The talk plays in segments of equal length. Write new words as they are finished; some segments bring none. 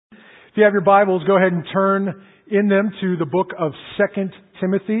If you have your Bibles, go ahead and turn in them to the book of 2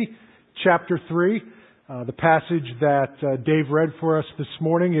 Timothy, chapter 3. The passage that Dave read for us this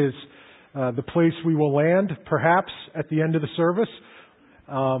morning is the place we will land, perhaps, at the end of the service.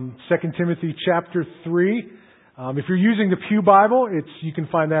 2 Timothy, chapter 3. If you're using the Pew Bible, you can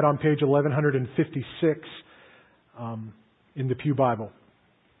find that on page 1156 in the Pew Bible.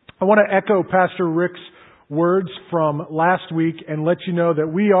 I want to echo Pastor Rick's words from last week and let you know that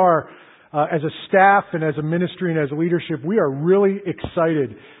we are, as a staff and as a ministry and as a leadership, we are really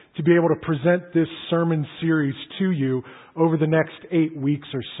excited to be able to present this sermon series to you over the next 8 weeks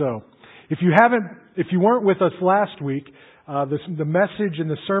or so. If you weren't with us last week, the message in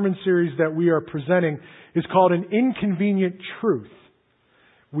the sermon series that we are presenting is called An Inconvenient Truth.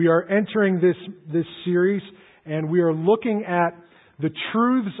 We are entering this series and we are looking at the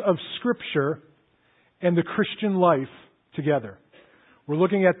truths of Scripture and the Christian life together. We're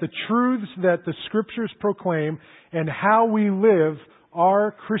looking at the truths that the Scriptures proclaim and how we live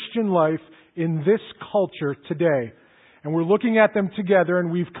our Christian life in this culture today. And we're looking at them together,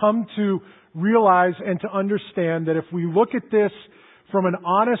 and we've come to realize and to understand that if we look at this from an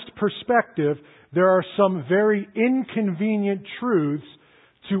honest perspective, there are some very inconvenient truths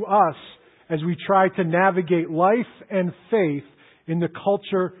to us as we try to navigate life and faith in the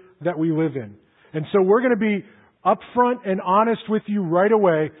culture that we live in. And so we're going to be upfront and honest with you right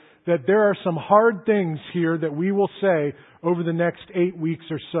away that there are some hard things here that we will say over the next 8 weeks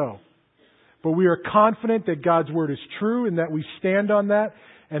or so. But we are confident that God's Word is true and that we stand on that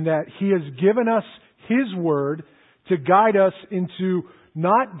and that He has given us His Word to guide us into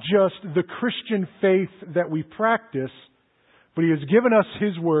not just the Christian faith that we practice, but He has given us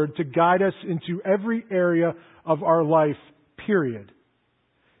His Word to guide us into every area of our life, period.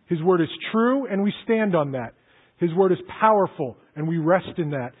 His Word is true and we stand on that. His Word is powerful and we rest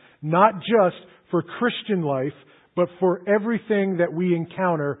in that. Not just for Christian life, but for everything that we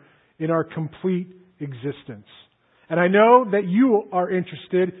encounter in our complete existence. And I know that you are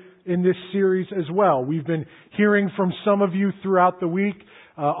interested in this series as well. We've been hearing from some of you throughout the week.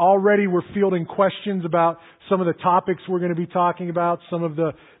 Already we're fielding questions about some of the topics we're going to be talking about, some of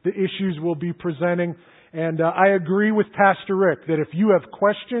the issues we'll be presenting. And I agree with Pastor Rick that if you have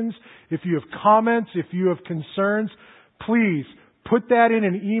questions, if you have comments, if you have concerns, please put that in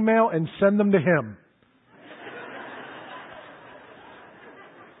an email and send them to him.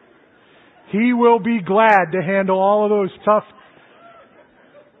 He will be glad to handle all of those tough...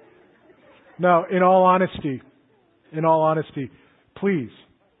 No, in all honesty, please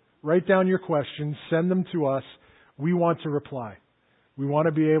write down your questions, send them to us. We want to reply. We want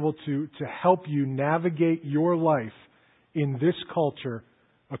to be able to help you navigate your life in this culture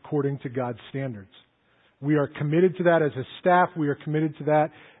according to God's standards. We are committed to that as a staff. We are committed to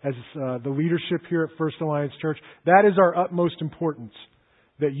that as the leadership here at First Alliance Church. That is our utmost importance,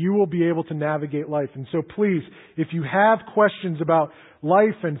 that you will be able to navigate life. And so please, if you have questions about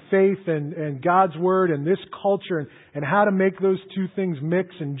life and faith and God's Word and this culture and how to make those two things mix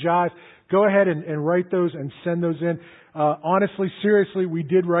and jive, go ahead and write those and send those in. Honestly, seriously, we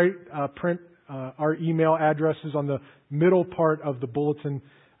did print our email addresses on the middle part of the bulletin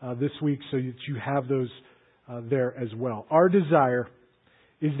this week so that you have those there as well. Our desire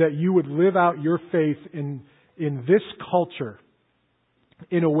is that you would live out your faith in this culture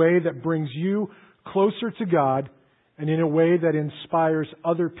in a way that brings you closer to God and in a way that inspires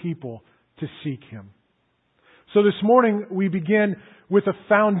other people to seek Him. So this morning we begin with a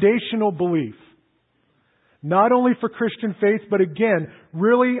foundational belief. Not only for Christian faith, but again,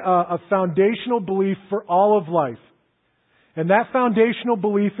 really a foundational belief for all of life. And that foundational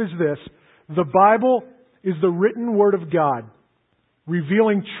belief is this: the Bible is the written Word of God,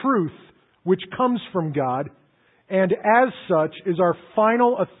 revealing truth which comes from God, and as such is our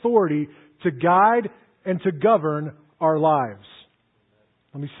final authority to guide and to govern our lives.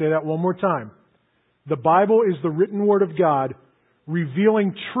 Let me say that one more time. The Bible is the written Word of God,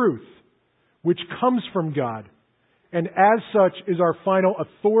 revealing truth which comes from God, and as such is our final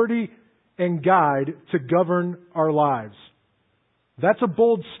authority and guide to govern our lives. That's a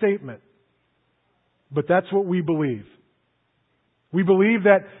bold statement, but that's what we believe. We believe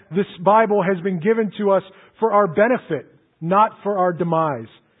that this Bible has been given to us for our benefit, not for our demise.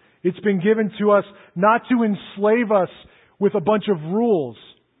 It's been given to us not to enslave us with a bunch of rules,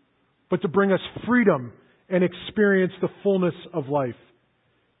 but to bring us freedom and experience the fullness of life.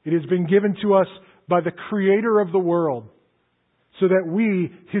 It has been given to us by the Creator of the world so that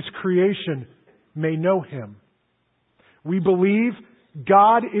we, His creation, may know Him. We believe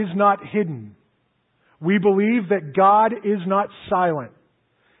God is not hidden. We believe that God is not silent.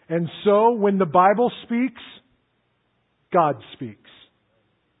 And so when the Bible speaks, God speaks.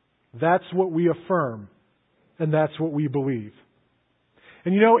 That's what we affirm, and that's what we believe.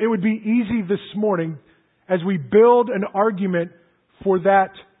 And it would be easy this morning as we build an argument for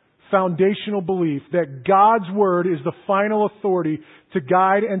that foundational belief that God's Word is the final authority to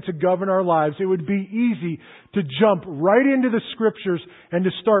guide and to govern our lives. It would be easy to jump right into the Scriptures and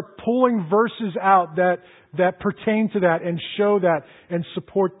to start pulling verses out that pertain to that and show that and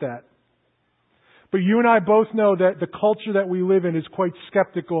support that. But you and I both know that the culture that we live in is quite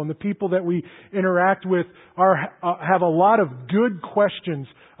skeptical, and the people that we interact with have a lot of good questions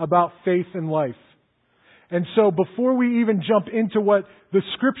about faith and life. And so before we even jump into what the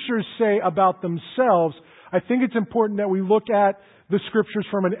Scriptures say about themselves, I think it's important that we look at the Scriptures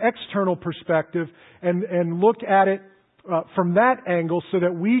from an external perspective and look at it from that angle so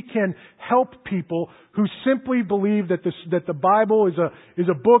that we can help people who simply believe that the Bible is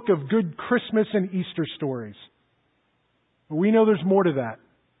a book of good Christmas and Easter stories. But we know there's more to that,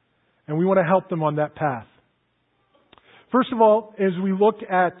 and we want to help them on that path. First of all, as we look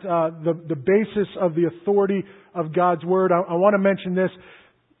at the basis of the authority of God's Word, I want to mention this.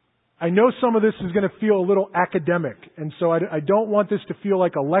 I know some of this is going to feel a little academic, and so I don't want this to feel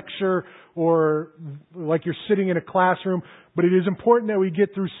like a lecture or like you're sitting in a classroom, but it is important that we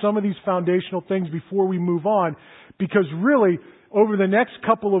get through some of these foundational things before we move on, because really, over the next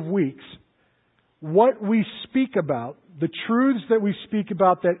couple of weeks, what we speak about, the truths that we speak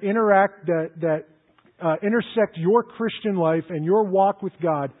about that intersect your Christian life and your walk with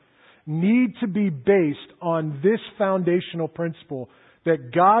God need to be based on this foundational principle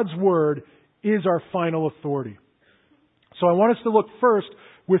that God's Word is our final authority. So I want us to look first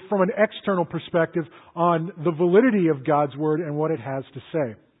from an external perspective on the validity of God's Word and what it has to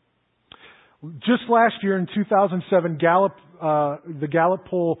say. Just last year in 2007, the Gallup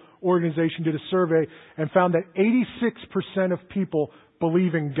Poll organization did a survey and found that 86% of people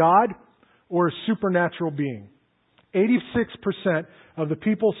believe in God or a supernatural being. 86% of the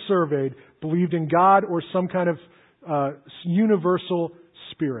people surveyed believed in God or some kind of universal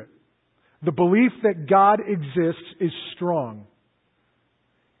spirit. The belief that God exists is strong.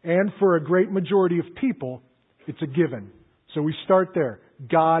 And for a great majority of people, it's a given. So we start there.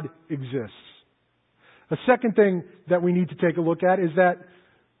 God exists. A second thing that we need to take a look at is that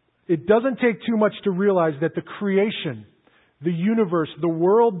it doesn't take too much to realize that the creation, the universe, the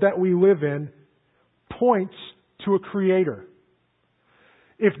world that we live in, points to a creator.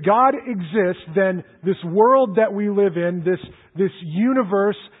 If God exists, then this world that we live in, this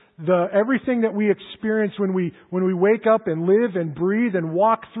universe, everything that we experience when we wake up and live and breathe and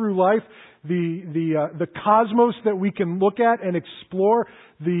walk through life, the cosmos that we can look at and explore,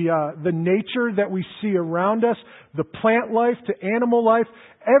 the nature that we see around us, the plant life to animal life,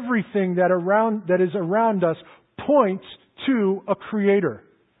 everything that is around us points to a creator.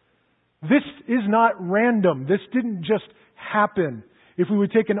 This is not random. This didn't just happen. If we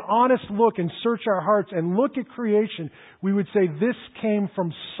would take an honest look and search our hearts and look at creation, we would say this came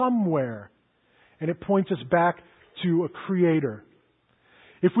from somewhere. And it points us back to a creator.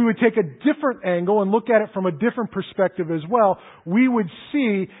 If we would take a different angle and look at it from a different perspective as well, we would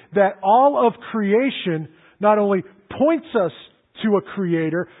see that all of creation not only points us to a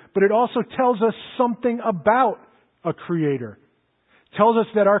creator, but it also tells us something about a creator. Tells us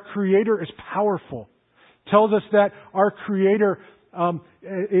that our creator is powerful. Tells us that our creator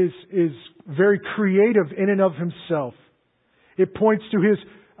is very creative in and of himself. It points to his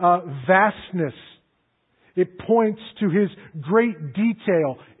vastness. It points to his great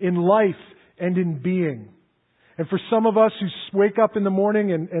detail in life and in being. And for some of us who wake up in the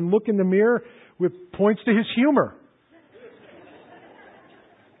morning and look in the mirror, it points to his humor.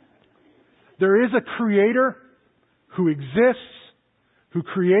 There is a creator who exists, who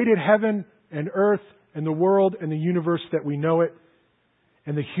created heaven and earth and the world and the universe that we know it.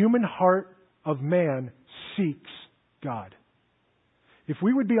 And the human heart of man seeks God. If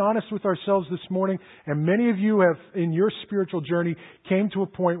we would be honest with ourselves this morning, and many of you have, in your spiritual journey, came to a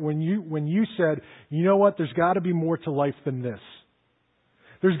point when you said, you know what, there's got to be more to life than this.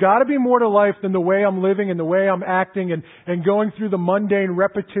 There's got to be more to life than the way I'm living and the way I'm acting and going through the mundane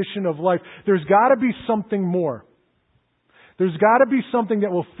repetition of life. There's got to be something more. There's got to be something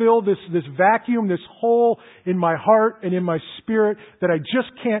that will fill this vacuum, this hole in my heart and in my spirit that I just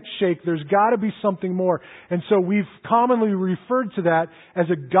can't shake. There's got to be something more. And so we've commonly referred to that as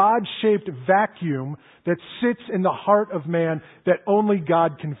a God-shaped vacuum that sits in the heart of man that only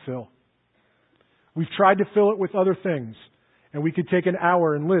God can fill. We've tried to fill it with other things, And we could take an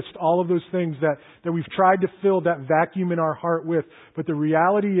hour and list all of those things that we've tried to fill that vacuum in our heart with. But the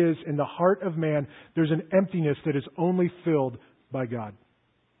reality is, in the heart of man, there's an emptiness that is only filled by God.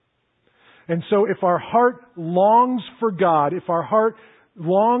 And so if our heart longs for God, if our heart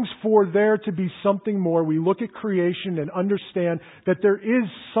longs for there to be something more, we look at creation and understand that there is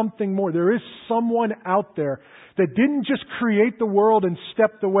something more. There is someone out there that didn't just create the world and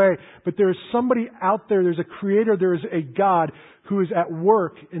stepped away, but there is somebody out there, there's a creator, there is a God who is at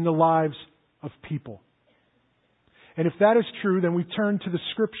work in the lives of people. And if that is true, then we turn to the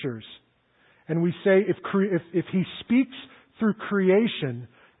Scriptures and we say, if He speaks through creation,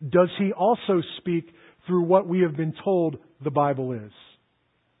 does He also speak through what we have been told the Bible is?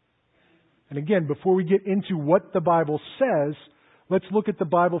 And again, before we get into what the Bible says, let's look at the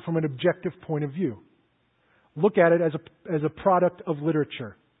Bible from an objective point of view. Look at it as a product of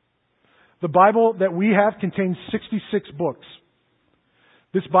literature. The Bible that we have contains 66 books.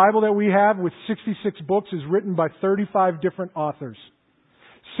 This Bible that we have with 66 books is written by 35 different authors.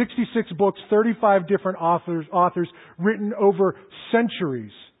 66 books, 35 different authors written over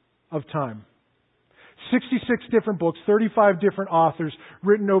centuries of time. 66 different books, 35 different authors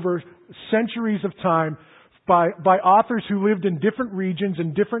written over centuries of time by authors who lived in different regions,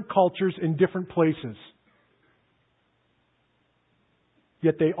 in different cultures, in different places.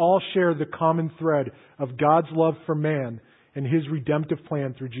 Yet they all share the common thread of God's love for man and His redemptive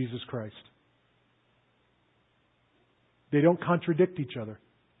plan through Jesus Christ. They don't contradict each other.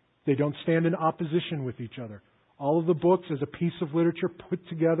 They don't stand in opposition with each other. All of the books as a piece of literature put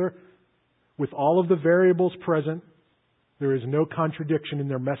together with all of the variables present, there is no contradiction in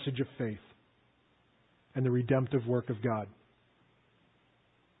their message of faith and the redemptive work of God.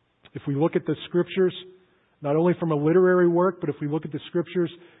 If we look at the Scriptures, not only from a literary work, but if we look at the Scriptures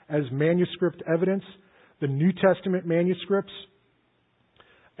as manuscript evidence, the New Testament manuscripts,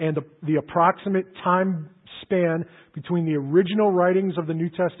 and the approximate time span between the original writings of the New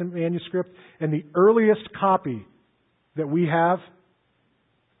Testament manuscript and the earliest copy that we have,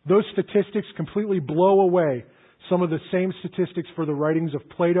 those statistics completely blow away some of the same statistics for the writings of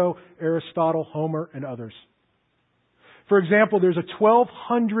Plato, Aristotle, Homer, and others. For example, there's a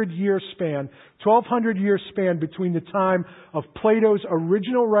 1,200-year span between the time of Plato's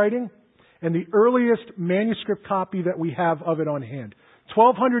original writing and the earliest manuscript copy that we have of it on hand.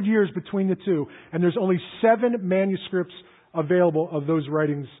 1,200 years between the two, and there's only 7 manuscripts available of those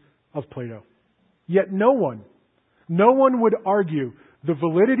writings of Plato. Yet no one would argue the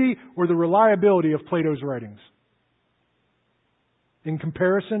validity or the reliability of Plato's writings. In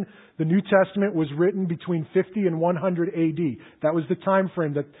comparison, the New Testament was written between 50 and 100 AD. That was the time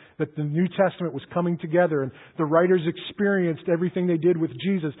frame that the New Testament was coming together, and the writers experienced everything they did with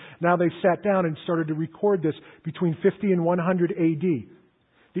Jesus. Now they sat down and started to record this between 50 and 100 AD.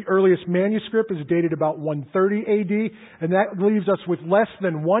 The earliest manuscript is dated about 130 AD, and that leaves us with less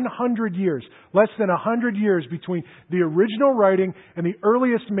than 100 years between the original writing and the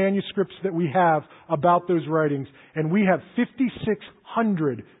earliest manuscripts that we have about those writings. And we have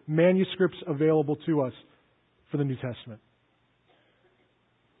 5,600 manuscripts available to us for the New Testament.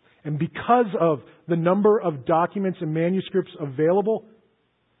 And because of the number of documents and manuscripts available,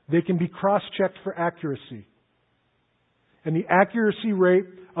 they can be cross-checked for accuracy. And the accuracy rate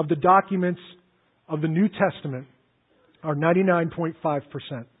of the documents of the New Testament are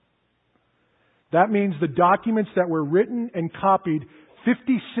 99.5%. That means the documents that were written and copied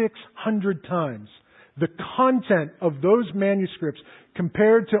 5,600 times, the content of those manuscripts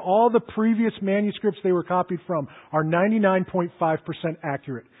compared to all the previous manuscripts they were copied from are 99.5%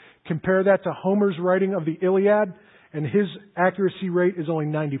 accurate. Compare that to Homer's writing of the Iliad, and his accuracy rate is only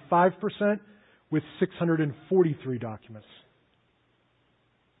 95%. With 643 documents.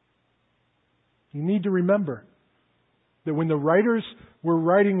 You need to remember that when the writers were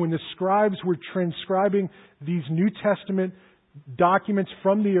writing, when the scribes were transcribing these New Testament documents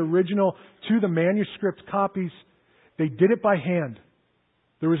from the original to the manuscript copies, they did it by hand.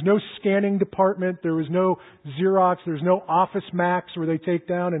 There was no scanning department. There was no Xerox. There was no Office Max where they take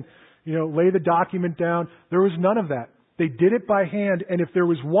down and, lay the document down. There was none of that. They did it by hand, and if there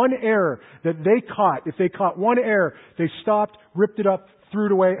was one error that if they caught one error, they stopped, ripped it up, threw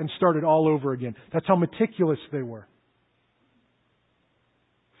it away, and started all over again. That's how meticulous they were.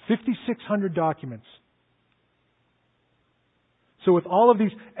 5,600 documents. So with all of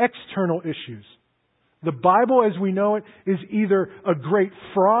these external issues, the Bible as we know it is either a great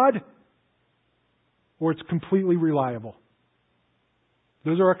fraud or it's completely reliable.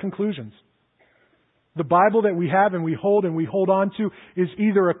 Those are our conclusions. The Bible that we have and we hold on to is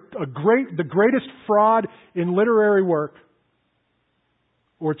either the greatest fraud in literary work,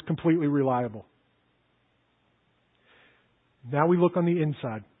 or it's completely reliable. Now we look on the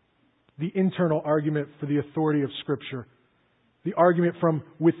inside, the internal argument for the authority of Scripture, the argument from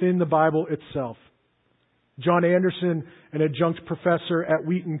within the Bible itself. John Anderson, an adjunct professor at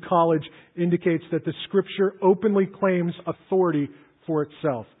Wheaton College, indicates that the Scripture openly claims authority for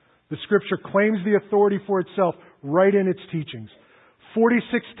itself. The Scripture claims the authority for itself right in its teachings.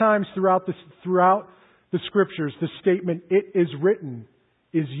 46 times throughout the Scriptures, the statement, "It is written,"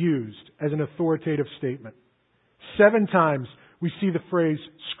 is used as an authoritative statement. 7 times we see the phrase,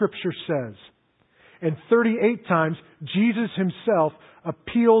 "Scripture says." And 38 times, Jesus Himself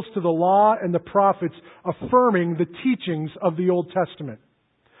appeals to the law and the prophets, affirming the teachings of the Old Testament.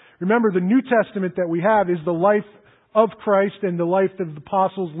 Remember, the New Testament that we have is the life of Christ and the life that the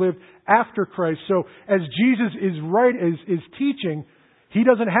apostles lived after Christ. So as Jesus is teaching, He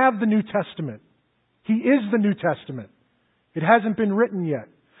doesn't have the New Testament. He is the New Testament. It hasn't been written yet.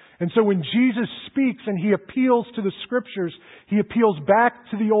 And so when Jesus speaks and He appeals to the Scriptures, He appeals back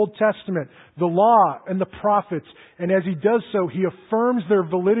to the Old Testament, the law and the prophets. And as He does so, He affirms their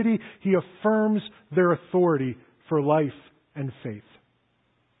validity. He affirms their authority for life and faith.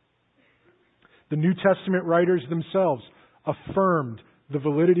 The New Testament writers themselves affirmed the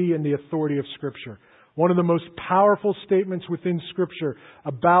validity and the authority of Scripture. One of the most powerful statements within Scripture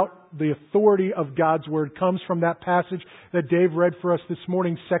about the authority of God's Word comes from that passage that Dave read for us this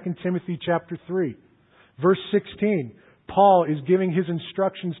morning, 2 Timothy chapter 3. Verse 16, Paul is giving his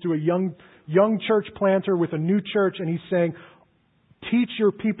instructions to a young church planter with a new church, and he's saying, "Teach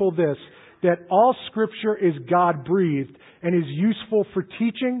your people this, that all Scripture is God-breathed and is useful for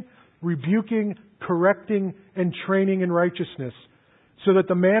teaching, rebuking, correcting, and training in righteousness, so that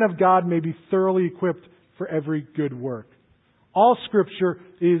the man of God may be thoroughly equipped for every good work." All Scripture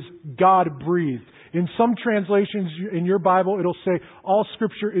is God-breathed. In some translations in your Bible, it'll say all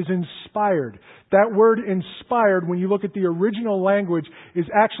Scripture is inspired. That word inspired, when you look at the original language, is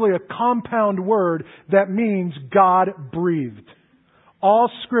actually a compound word that means God-breathed. All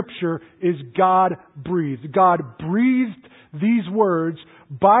Scripture is God-breathed. God breathed these words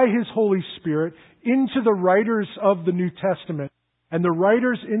by His Holy Spirit into the writers of the New Testament. And the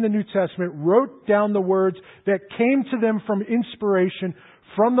writers in the New Testament wrote down the words that came to them from inspiration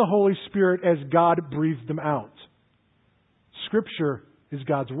from the Holy Spirit as God breathed them out. Scripture is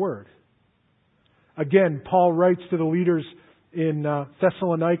God's Word. Again, Paul writes to the leaders in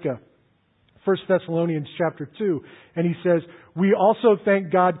Thessalonica, 1 Thessalonians chapter 2, and he says, "We also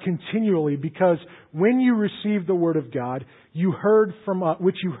thank God continually, because when you received the Word of God,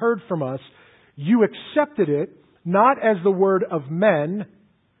 which you heard from us, you accepted it, not as the word of men,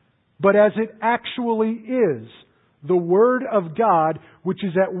 but as it actually is, the Word of God, which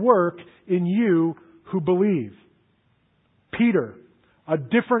is at work in you who believe." Peter, a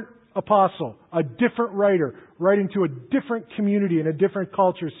different apostle, a different writer, writing to a different community and a different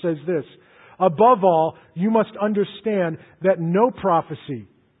culture, says this, "Above all, you must understand that no prophecy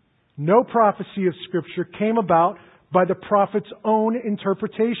of Scripture came about by the prophet's own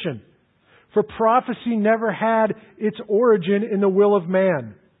interpretation. For prophecy never had its origin in the will of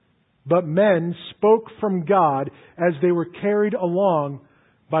man, but men spoke from God as they were carried along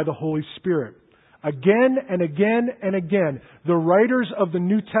by the Holy Spirit." Again and again and again, the writers of the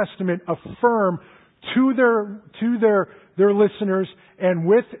New Testament affirm to their listeners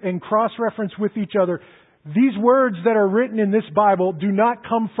and cross-reference with each other, these words that are written in this Bible do not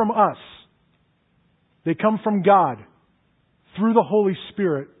come from us. They come from God through the Holy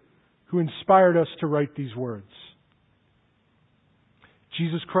Spirit, who inspired us to write these words.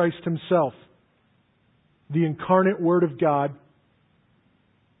 Jesus Christ Himself, the incarnate Word of God,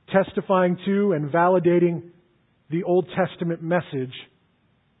 testifying to and validating the Old Testament message,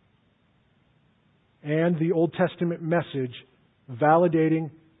 and the Old Testament message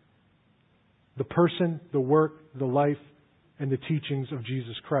validating the person, the work, the life, and the teachings of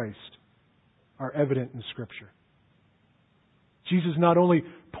Jesus Christ, are evident in Scripture. Jesus not only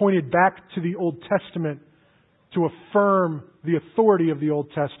pointed back to the Old Testament to affirm the authority of the Old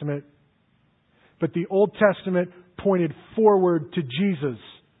Testament, but the Old Testament pointed forward to Jesus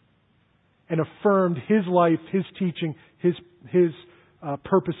and affirmed His life, His teaching, His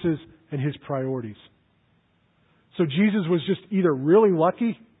purposes, and His priorities. So Jesus was just either really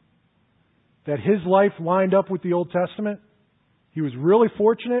lucky that His life lined up with the Old Testament, He was really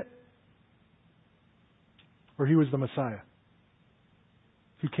fortunate, or He was the Messiah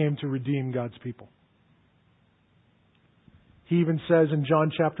who came to redeem God's people. He even says in John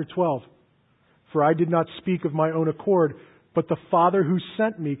chapter 12, "For I did not speak of my own accord, but the Father who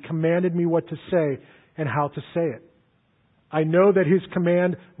sent me commanded me what to say and how to say it." I know that His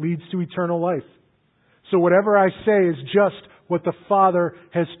command leads to eternal life. So whatever I say is just what the Father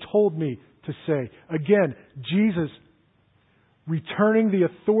has told me to say. Again, Jesus returning the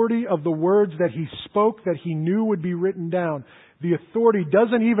authority of the words that He spoke, that He knew would be written down. The authority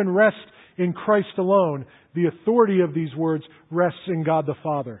doesn't even rest in Christ alone. The authority of these words rests in God the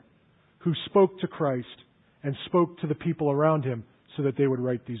Father, who spoke to Christ and spoke to the people around Him so that they would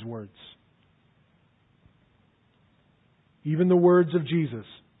write these words. Even the words of Jesus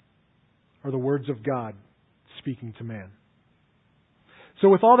are the words of God speaking to man. So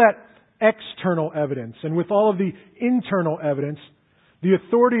with all that external evidence and with all of the internal evidence, the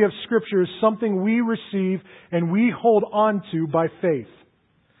authority of Scripture is something we receive and we hold on to by faith.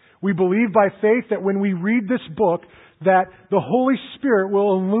 We believe by faith that when we read this book, that the Holy Spirit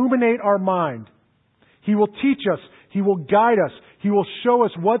will illuminate our mind. He will teach us. He will guide us. He will show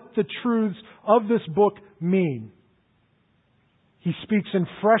us what the truths of this book mean. He speaks in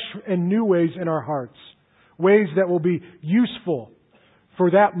fresh and new ways in our hearts. Ways that will be useful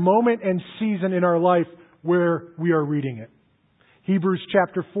for that moment and season in our life where we are reading it. Hebrews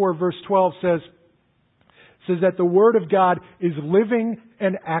chapter 4 verse 12 says that the Word of God is living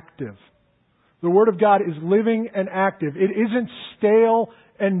and active. The Word of God is living and active. It isn't stale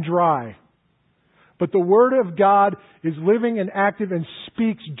and dry. But the Word of God is living and active and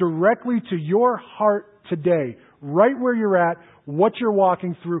speaks directly to your heart today. Right where you're at, what you're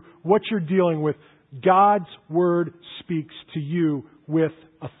walking through, what you're dealing with. God's Word speaks to you with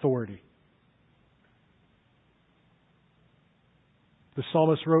authority. The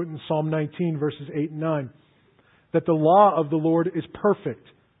psalmist wrote in Psalm 19 verses 8 and 9 that the law of the Lord is perfect,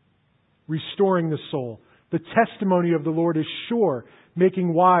 restoring the soul. The testimony of the Lord is sure,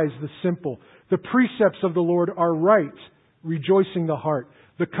 making wise the simple. The precepts of the Lord are right, rejoicing the heart.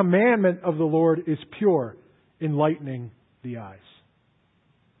 The commandment of the Lord is pure, enlightening the eyes.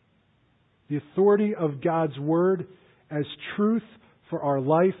 The authority of God's Word as truth for our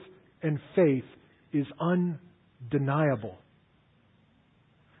life and faith is undeniable.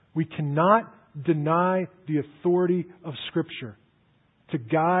 We cannot deny the authority of Scripture to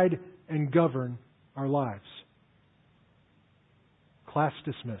guide and govern our lives. Class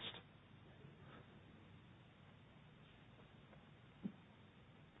dismissed.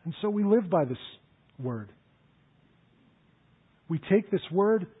 And so we live by this Word. We take this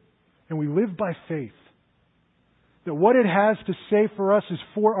Word and we live by faith. That what it has to say for us is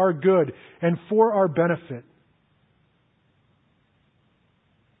for our good and for our benefit.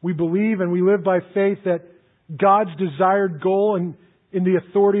 We believe and we live by faith that God's desired goal in the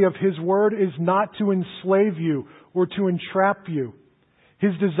authority of His Word is not to enslave you or to entrap you.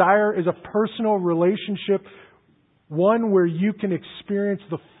 His desire is a personal relationship, one where you can experience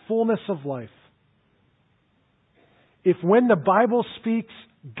the fullness of life. If when the Bible speaks,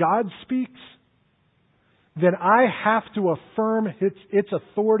 God speaks, then I have to affirm its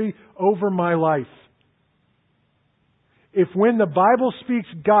authority over my life. If when the Bible speaks,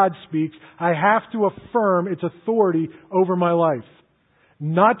 God speaks, I have to affirm its authority over my life.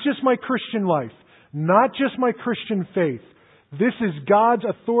 Not just my Christian life, not just my Christian faith. This is God's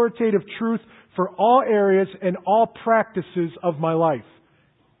authoritative truth for all areas and all practices of my life.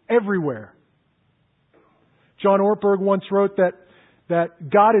 Everywhere. John Ortberg once wrote that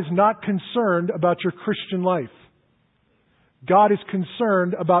God is not concerned about your Christian life. God is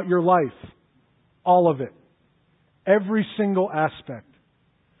concerned about your life. All of it. Every single aspect.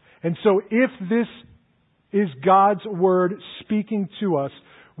 And so if this is God's Word speaking to us,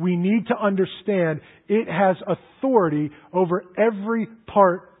 we need to understand it has authority over every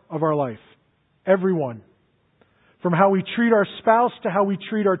part of our life. Everyone. From how we treat our spouse to how we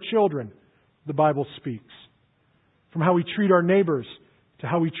treat our children, the Bible speaks. From how we treat our neighbors to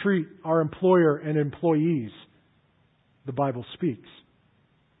how we treat our employer and employees, the Bible speaks.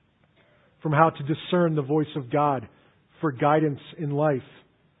 From how to discern the voice of God for guidance in life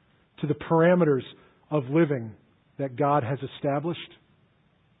to the parameters of living that God has established,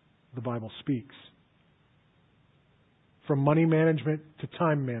 the Bible speaks. From money management to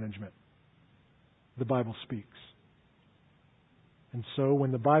time management, the Bible speaks. And so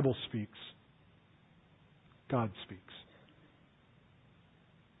when the Bible speaks, God speaks.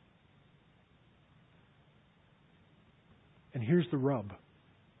 And here's the rub.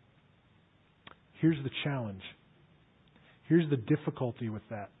 Here's the challenge. Here's the difficulty with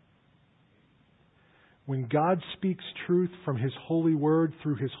that. When God speaks truth from His holy Word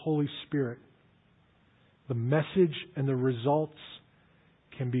through His Holy Spirit, the message and the results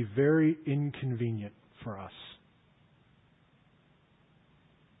can be very inconvenient for us.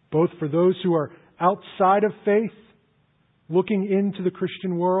 Both for those who are outside of faith, looking into the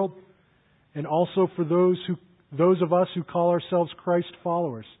Christian world, and also for those of us who call ourselves Christ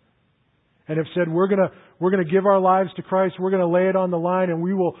followers and have said we're going to give our lives to Christ, we're going to lay it on the line, and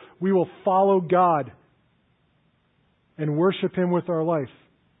we will follow God and worship Him with our life.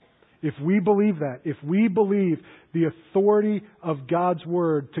 If we believe that, if we believe the authority of God's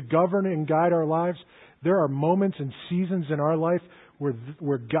Word to govern and guide our lives, there are moments and seasons in our life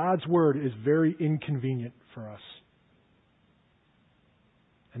where God's Word is very inconvenient for us.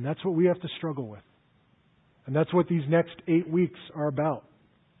 And that's what we have to struggle with. And that's what these next 8 weeks are about.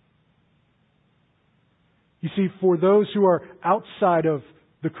 You see, for those who are outside of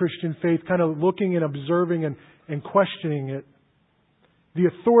the Christian faith, kind of looking and observing and questioning it, the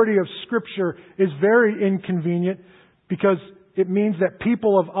authority of Scripture is very inconvenient because it means that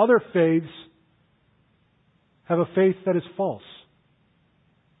people of other faiths have a faith that is false.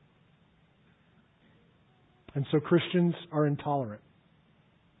 And so Christians are intolerant.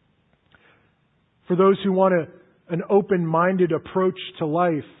 For those who want an open-minded approach to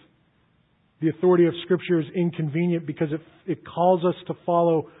life, the authority of Scripture is inconvenient because it calls us to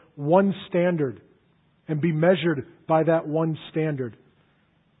follow one standard and be measured by that one standard.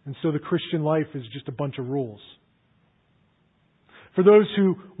 And so the Christian life is just a bunch of rules. For those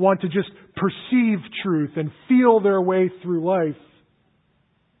who want to just perceive truth and feel their way through life,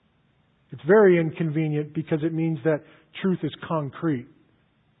 it's very inconvenient because it means that truth is concrete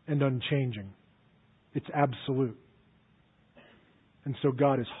and unchanging. It's absolute. And so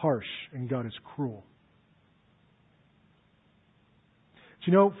God is harsh and God is cruel. But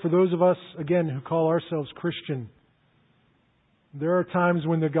you know, for those of us, again, who call ourselves Christian, there are times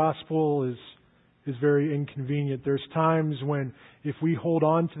when the gospel is very inconvenient. There's times when, if we hold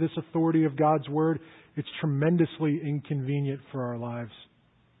on to this authority of God's Word, it's tremendously inconvenient for our lives.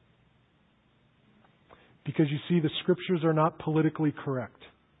 Because you see, the Scriptures are not politically correct.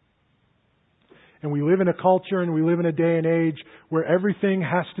 And we live in a culture and we live in a day and age where everything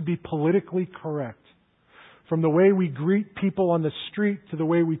has to be politically correct. From the way we greet people on the street to the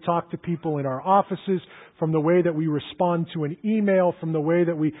way we talk to people in our offices, from the way that we respond to an email, from the way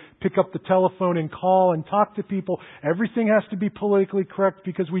that we pick up the telephone and call and talk to people, everything has to be politically correct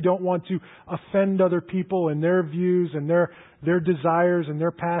because we don't want to offend other people and their views and their desires and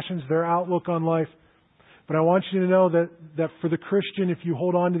their passions, their outlook on life. But I want you to know that for the Christian, if you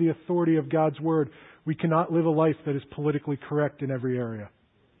hold on to the authority of God's Word, we cannot live a life that is politically correct in every area.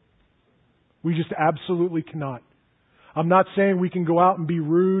 We just absolutely cannot. I'm not saying we can go out and be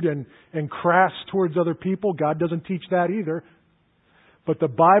rude and crass towards other people. God doesn't teach that either. But the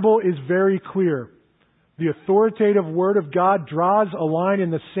Bible is very clear. The authoritative Word of God draws a line in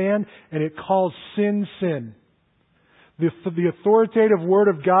the sand and it calls sin, sin. The authoritative Word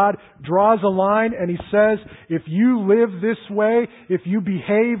of God draws a line and He says, if you live this way, if you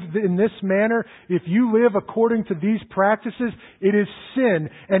behave in this manner, if you live according to these practices, it is sin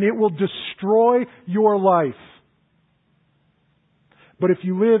and it will destroy your life. But if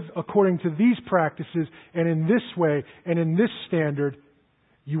you live according to these practices and in this way and in this standard,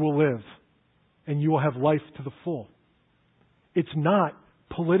 you will live and you will have life to the full. It's not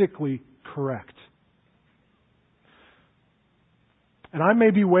politically correct. And I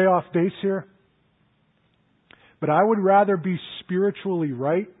may be way off base here, but I would rather be spiritually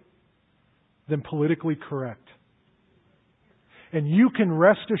right than politically correct. And you can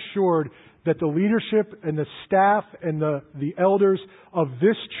rest assured that the leadership and the staff and the elders of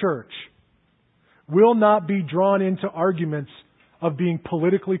this church will not be drawn into arguments of being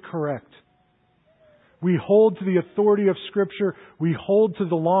politically correct. We hold to the authority of Scripture. We hold to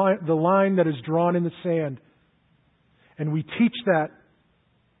the line that is drawn in the sand. And we teach that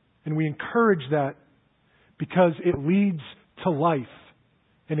and we encourage that because it leads to life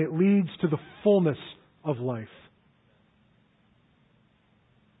and it leads to the fullness of life.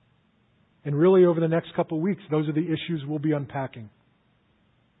 And really over the next couple of weeks, those are the issues we'll be unpacking.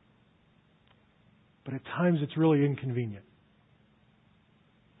 But at times it's really inconvenient.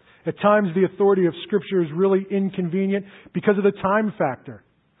 At times the authority of Scripture is really inconvenient because of the time factor.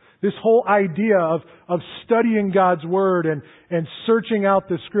 This whole idea of studying God's Word and searching out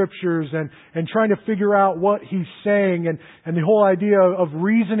the Scriptures and trying to figure out what He's saying and the whole idea of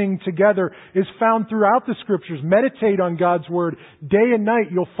reasoning together is found throughout the Scriptures. Meditate on God's Word. Day and night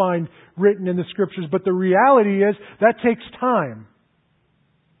you'll find written in the Scriptures. But the reality is that takes time.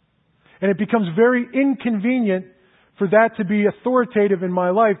 And it becomes very inconvenient for that to be authoritative in my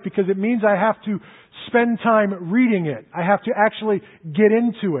life because it means I have to spend time reading it. I have to actually get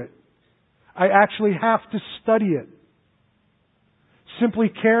into it. I actually have to study it.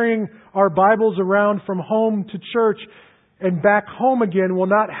 Simply carrying our Bibles around from home to church and back home again will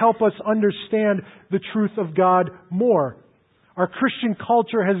not help us understand the truth of God more. Our Christian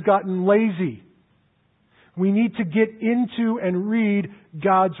culture has gotten lazy. We need to get into and read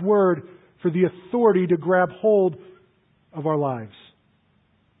God's Word for the authority to grab hold of our lives.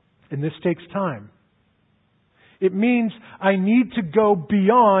 And this takes time. It means I need to go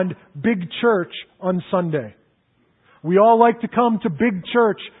beyond big church on Sunday. We all like to come to big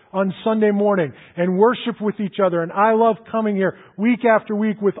church on Sunday morning and worship with each other. And I love coming here week after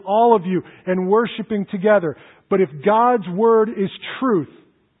week with all of you and worshiping together. But if God's Word is truth,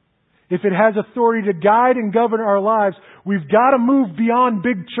 if it has authority to guide and govern our lives, we've got to move beyond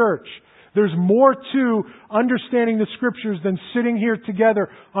big church. There's more to understanding the Scriptures than sitting here together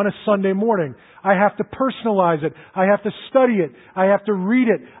on a Sunday morning. I have to personalize it. I have to study it. I have to read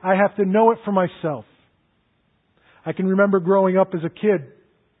it. I have to know it for myself. I can remember growing up as a kid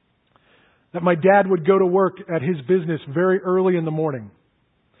that my dad would go to work at his business very early in the morning.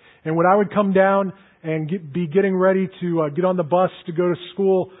 And when I would come down and be getting ready to get on the bus to go to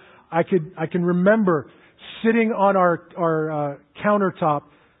school, I can remember sitting on our countertop,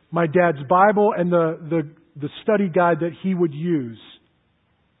 my dad's Bible and the study guide that he would use.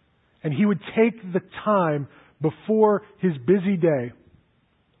 And he would take the time before his busy day,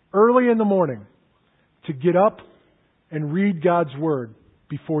 early in the morning, to get up and read God's Word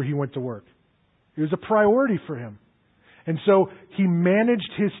before he went to work. It was a priority for him. And so he managed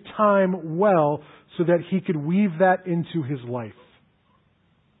his time well so that he could weave that into his life.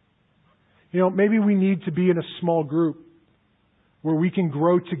 You know, maybe we need to be in a small group where we can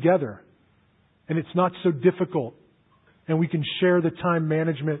grow together and it's not so difficult and we can share the time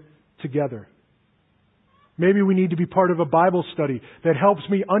management together. Maybe we need to be part of a Bible study that helps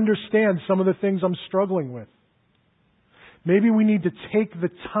me understand some of the things I'm struggling with. Maybe we need to take the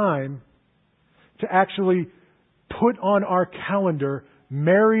time to actually put on our calendar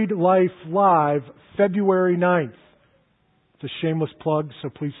Married Life Live, February 9th. It's a shameless plug, so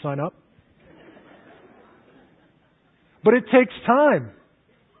please sign up. But it takes time.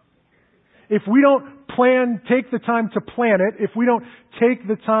 If we don't take the time to plan it, if we don't take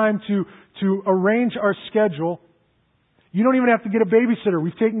the time to arrange our schedule, you don't even have to get a babysitter.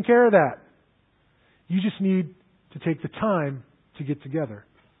 We've taken care of that. You just need to take the time to get together.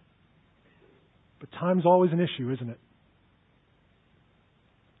 But time's always an issue, isn't it?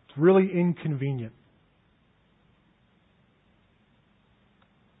 It's really inconvenient.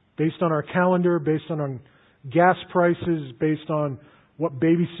 Based on our calendar, based on our gas prices, based on what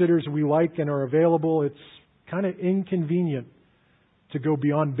babysitters we like and are available, it's kind of inconvenient to go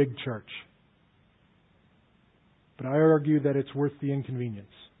beyond big church. But I argue that it's worth the inconvenience.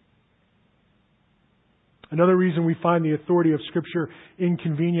 Another reason we find the authority of Scripture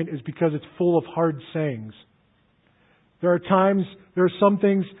inconvenient is because it's full of hard sayings. There are some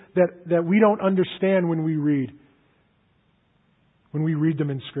things that we don't understand when we read them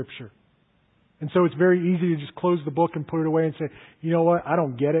in Scripture. And so it's very easy to just close the book and put it away and say, you know what, I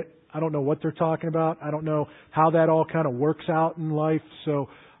don't get it. I don't know what they're talking about. I don't know how that all kind of works out in life. So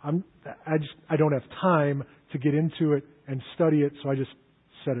I don't have time to get into it and study it, so I just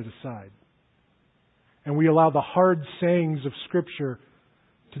set it aside. And we allow the hard sayings of Scripture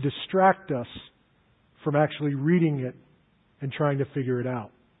to distract us from actually reading it and trying to figure it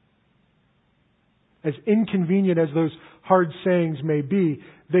out. As inconvenient as those hard sayings may be,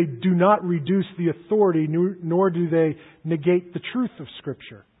 they do not reduce the authority, nor do they negate the truth of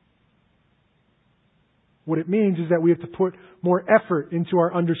Scripture. What it means is that we have to put more effort into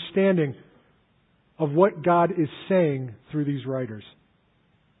our understanding of what God is saying through these writers.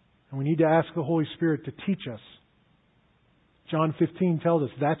 And we need to ask the Holy Spirit to teach us. John 15 tells us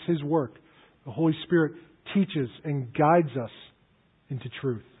that's His work. The Holy Spirit teaches and guides us into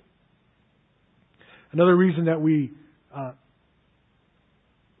truth. Another reason that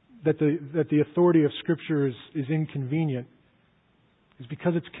that the authority of Scripture is inconvenient is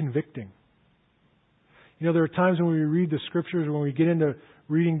because it's convicting. You know, there are times when we read the Scriptures, when we get into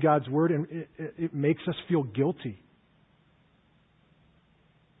reading God's Word, and it makes us feel guilty.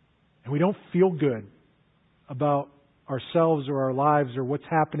 And we don't feel good about ourselves or our lives or what's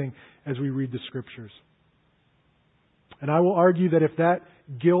happening as we read the Scriptures. And I will argue that if that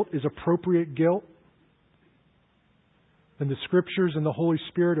guilt is appropriate guilt, then the Scriptures and the Holy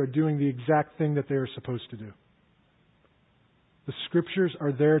Spirit are doing the exact thing that they are supposed to do. The Scriptures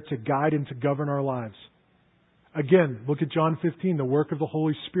are there to guide and to govern our lives. Again, look at John 15. The work of the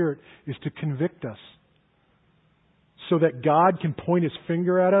Holy Spirit is to convict us so that God can point His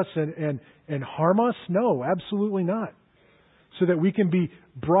finger at us and harm us? No, absolutely not. so that we can be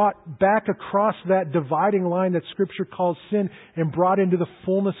brought back across that dividing line that Scripture calls sin and brought into the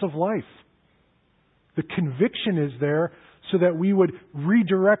fullness of life. The conviction is there so that we would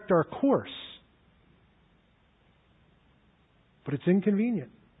redirect our course. But it's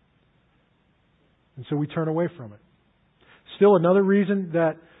inconvenient. And so we turn away from it. Still, another reason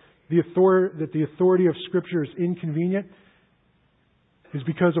that the authority of Scripture is inconvenient is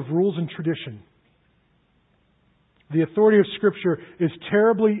because of rules and tradition. The authority of Scripture is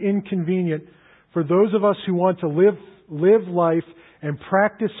terribly inconvenient for those of us who want to live life and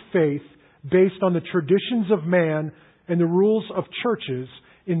practice faith based on the traditions of man and the rules of churches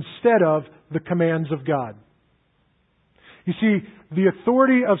instead of the commands of God. You see, the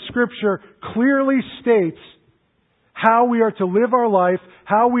authority of Scripture clearly states how we are to live our life,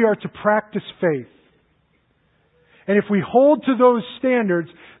 how we are to practice faith. And if we hold to those standards,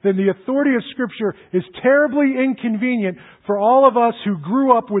 then the authority of Scripture is terribly inconvenient for all of us who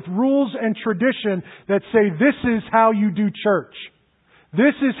grew up with rules and tradition that say this is how you do church.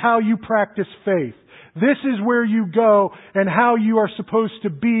 This is how you practice faith. This is where you go and how you are supposed to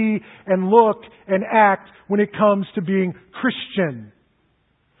be and look and act when it comes to being Christian.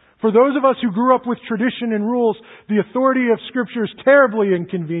 For those of us who grew up with tradition and rules, the authority of Scripture is terribly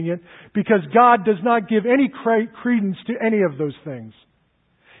inconvenient because God does not give any credence to any of those things.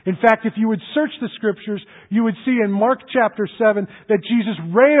 In fact, if you would search the Scriptures, you would see in Mark chapter 7 that Jesus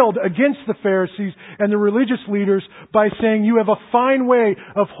railed against the Pharisees and the religious leaders by saying, "You have a fine way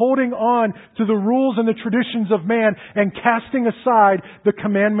of holding on to the rules and the traditions of man and casting aside the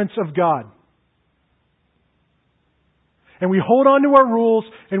commandments of God." And we hold on to our rules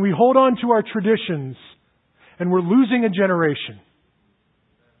and we hold on to our traditions, and we're losing a generation.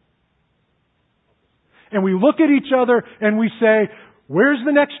 And we look at each other and we say, "Where's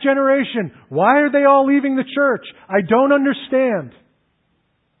the next generation? Why are they all leaving the church? I don't understand."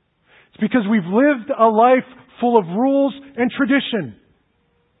 It's because we've lived a life full of rules and tradition.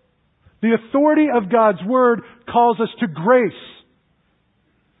 The authority of God's Word calls us to grace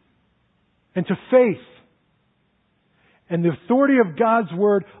and to faith. And the authority of God's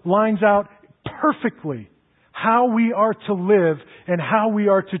Word lines out perfectly how we are to live and how we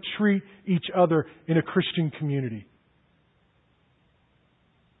are to treat each other in a Christian community.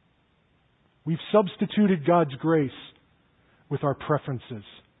 We've substituted God's grace with our preferences.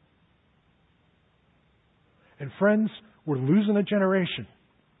 And friends, we're losing a generation.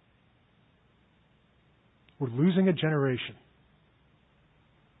 We're losing a generation.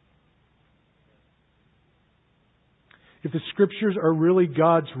 If the Scriptures are really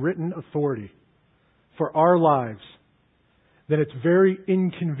God's written authority for our lives, then it's very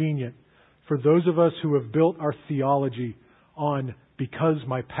inconvenient for those of us who have built our theology on because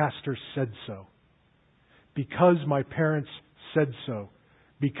my pastor said so, because my parents said so,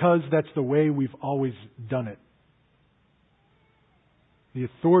 because that's the way we've always done it. The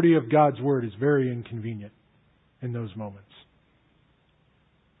authority of God's Word is very inconvenient in those moments.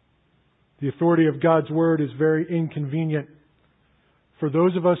 The authority of God's Word is very inconvenient for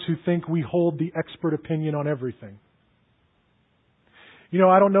those of us who think we hold the expert opinion on everything. You know,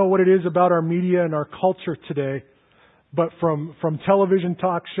 I don't know what it is about our media and our culture today, but from television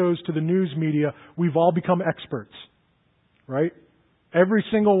talk shows to the news media, we've all become experts, right? Every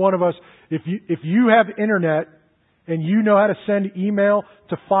single one of us, if you have internet and you know how to send email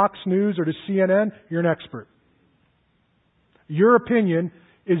to Fox News or to CNN, you're an expert. Your opinion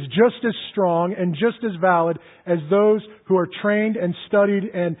is just as strong and just as valid as those who are trained and studied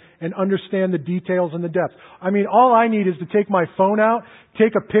and understand the details and the depth. I mean, all I need is to take my phone out,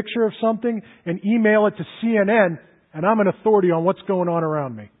 take a picture of something, and email it to CNN, and I'm an authority on what's going on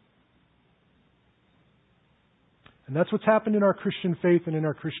around me. And that's what's happened in our Christian faith and in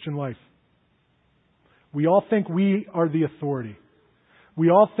our Christian life. We all think we are the authority. We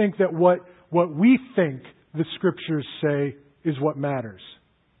all think that what we think the Scriptures say is what matters.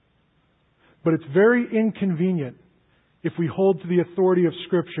 But it's very inconvenient if we hold to the authority of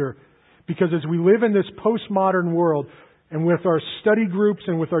Scripture, because as we live in this postmodern world, and with our study groups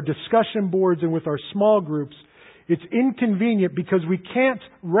and with our discussion boards and with our small groups, it's inconvenient because we can't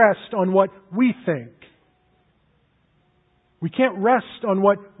rest on what we think. We can't rest on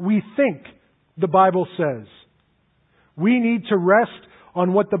what we think the Bible says. We need to rest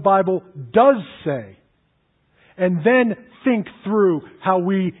on what the Bible does say, and then think through how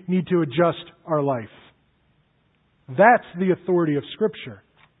we need to adjust our life. That's the authority of Scripture.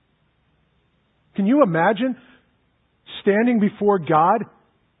 Can you imagine standing before God,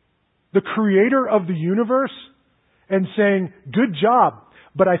 the Creator of the universe, and saying, "Good job,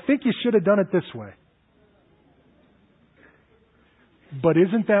 but I think you should have done it this way"? But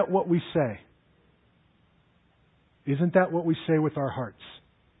isn't that what we say? Isn't that what we say with our hearts?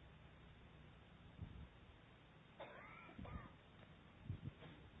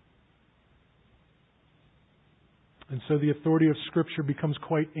 And so the authority of Scripture becomes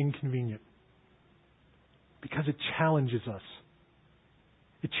quite inconvenient because it challenges us.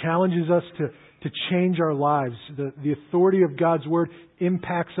 It challenges us to change our lives. The authority of God's Word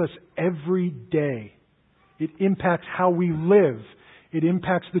impacts us every day. It impacts how we live. It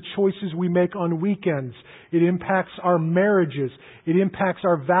impacts the choices we make on weekends. It impacts our marriages. It impacts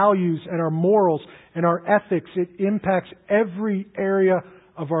our values and our morals and our ethics. It impacts every area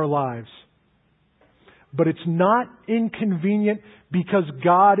of our lives. But it's not inconvenient because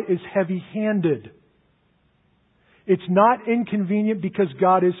God is heavy-handed. It's not inconvenient because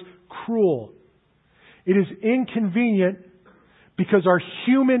God is cruel. It is inconvenient because our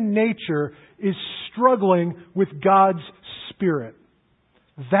human nature is struggling with God's Spirit.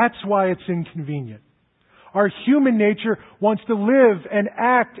 That's why it's inconvenient. Our human nature wants to live and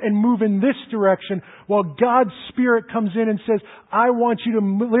act and move in this direction, while God's Spirit comes in and says, I want you to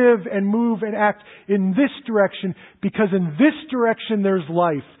live and move and act in this direction, because in this direction there's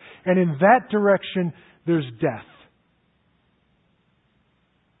life, and in that direction there's death.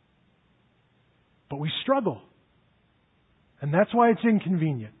 But we struggle. And that's why it's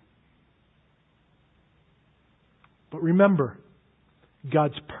inconvenient. But remember,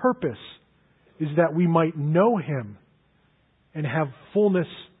 God's purpose is that we might know Him and have fullness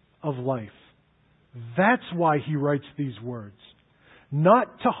of life. That's why He writes these words. Not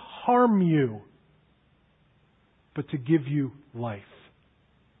to harm you, but to give you life.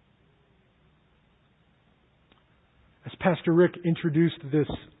 As Pastor Rick introduced this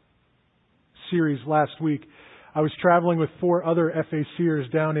series last week, I was traveling with 4 other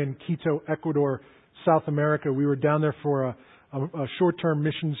FACers down in Quito, Ecuador, South America. We were down there for a short-term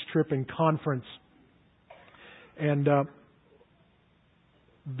missions trip and conference. And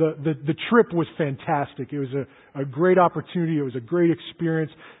the trip was fantastic. It was a great opportunity. It was a great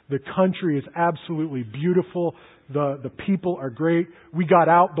experience. The country is absolutely beautiful. The people are great. We got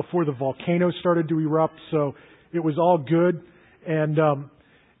out before the volcano started to erupt, so it was all good. And,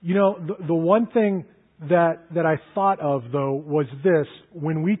 the one thing that I thought of, though, was this.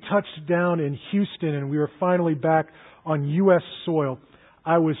 When we touched down in Houston and we were finally back on U.S. soil,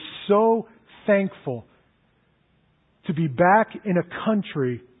 I was so thankful to be back in a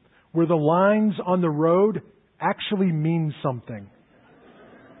country where the lines on the road actually mean something.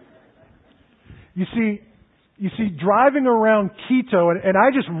 You see, driving around Quito, and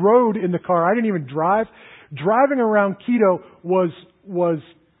I just rode in the car, I didn't even drive. Driving around Quito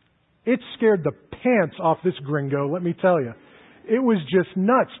it scared the pants off this gringo, let me tell you. It was just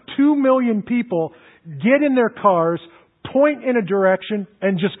nuts. 2 million people get in their cars, point in a direction,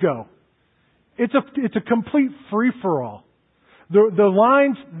 and just go. It's a complete free-for-all. The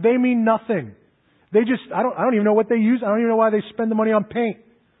lines, they mean nothing. They just, I don't even know what they use. I don't even know why they spend the money on paint.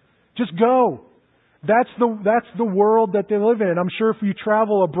 Just go. That's the world that they live in. And I'm sure if you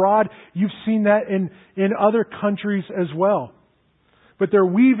travel abroad, you've seen that in other countries as well. But they're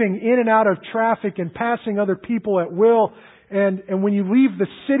weaving in and out of traffic and passing other people at will. And when you leave the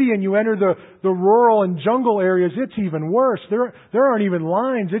city and you enter the rural and jungle areas, it's even worse. There aren't even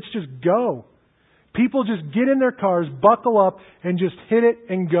lines. It's just go. People just get in their cars, buckle up, and just hit it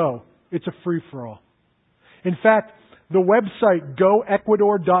and go. It's a free-for-all. In fact, the website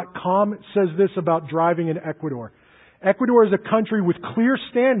goecuador.com says this about driving in Ecuador. Ecuador is a country with clear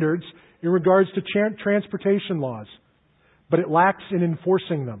standards in regards to transportation laws, but it lacks in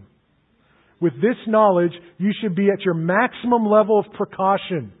enforcing them. With this knowledge, you should be at your maximum level of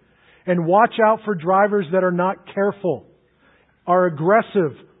precaution and watch out for drivers that are not careful, are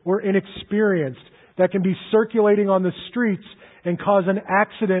aggressive or inexperienced, that can be circulating on the streets and cause an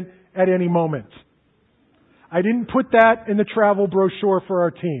accident at any moment. I didn't put that in the travel brochure for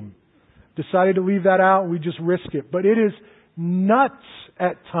our team. Decided to leave that out and we just risk it. But it is nuts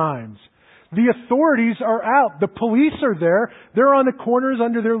at times. The authorities are out. The police are there. They're on the corners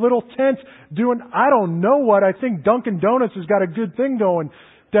under their little tents doing, I don't know what. I think Dunkin' Donuts has got a good thing going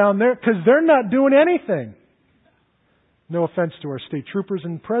down there because they're not doing anything. No offense to our state troopers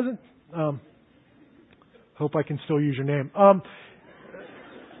in present. Hope I can still use your name.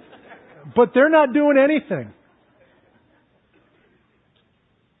 But they're not doing anything.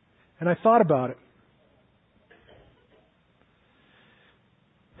 And I thought about it.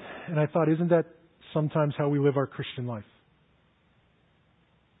 And I thought, isn't that sometimes how we live our Christian life?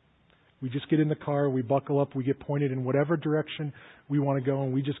 We just get in the car, we buckle up, we get pointed in whatever direction we want to go,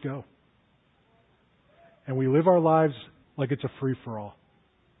 and we just go. And we live our lives like it's a free-for-all.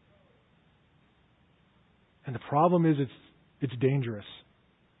 And the problem is it's dangerous.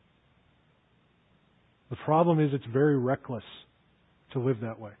 The problem is it's very reckless to live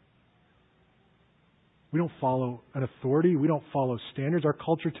that way. We don't follow an authority. We don't follow standards. Our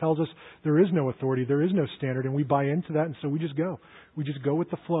culture tells us there is no authority, there is no standard, and we buy into that, and so we just go. We just go with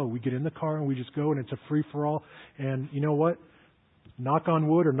the flow. We get in the car and we just go, and it's a free-for-all. And you know what? Knock on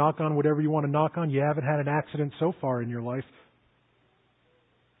wood or knock on whatever you want to knock on, you haven't had an accident so far in your life.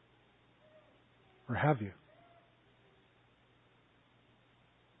 Or have you?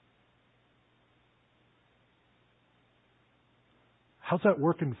 How's that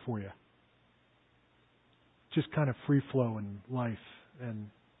working for you? Just kind of free flow in life and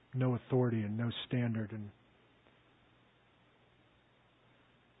no authority and no standard. And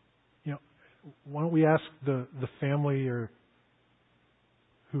you know, why don't we ask the family or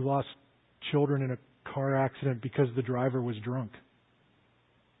who lost children in a car accident because the driver was drunk?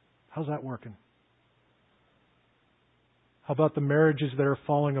 How's that working? How about the marriages that are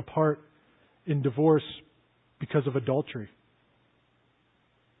falling apart in divorce because of adultery?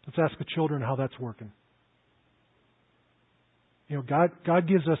 Let's ask the children how that's working. You know, God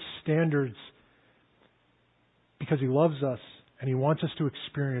gives us standards because He loves us and He wants us to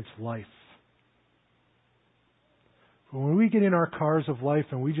experience life. But when we get in our cars of life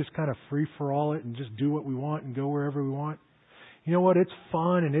and we just kind of free-for-all it and just do what we want and go wherever we want, you know what? It's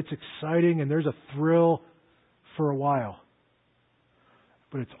fun and it's exciting and there's a thrill for a while.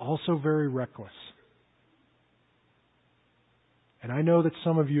 But it's also very reckless. And I know that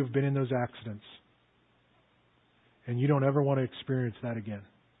some of you have been in those accidents. And you don't ever want to experience that again.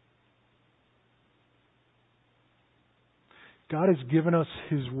 God has given us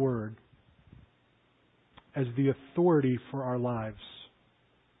His Word as the authority for our lives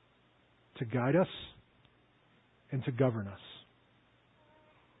to guide us and to govern us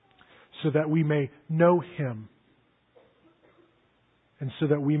so that we may know Him and so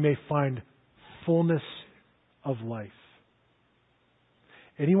that we may find fullness of life.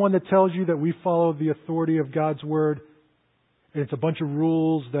 Anyone that tells you that we follow the authority of God's Word and it's a bunch of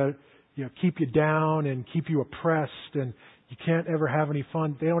rules that keep you down and keep you oppressed and you can't ever have any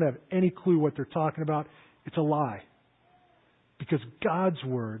fun, they don't have any clue what they're talking about. It's a lie. Because God's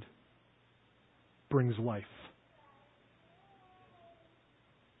Word brings life.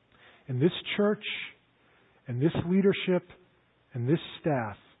 And this church and this leadership and this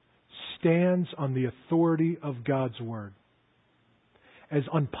staff stands on the authority of God's Word. As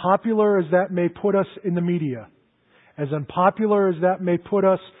unpopular as that may put us in the media, as unpopular as that may put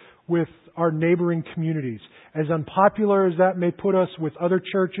us with our neighboring communities, as unpopular as that may put us with other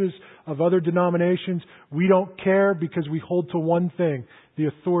churches of other denominations, we don't care because we hold to one thing, the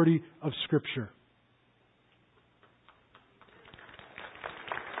authority of Scripture.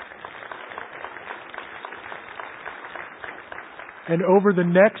 And over the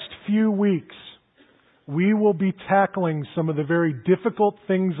next few weeks, we will be tackling some of the very difficult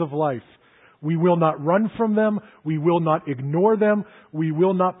things of life. We will not run from them. We will not ignore them. We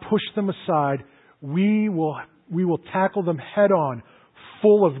will not push them aside. We will tackle them head on,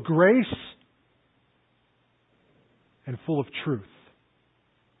 full of grace and full of truth,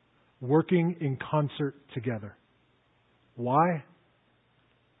 working in concert together. Why?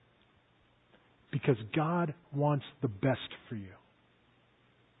 Because God wants the best for you.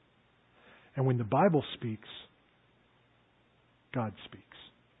 And when the Bible speaks, God speaks.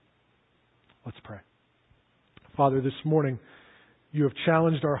 Let's pray. Father, this morning, you have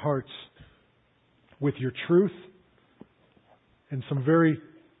challenged our hearts with your truth and some very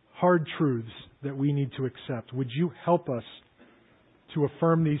hard truths that we need to accept. Would you help us to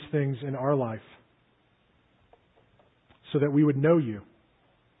affirm these things in our life so that we would know you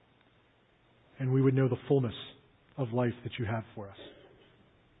and we would know the fullness of life that you have for us?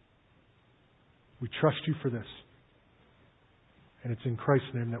 We trust you for this. And it's in Christ's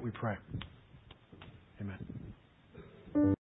name that we pray.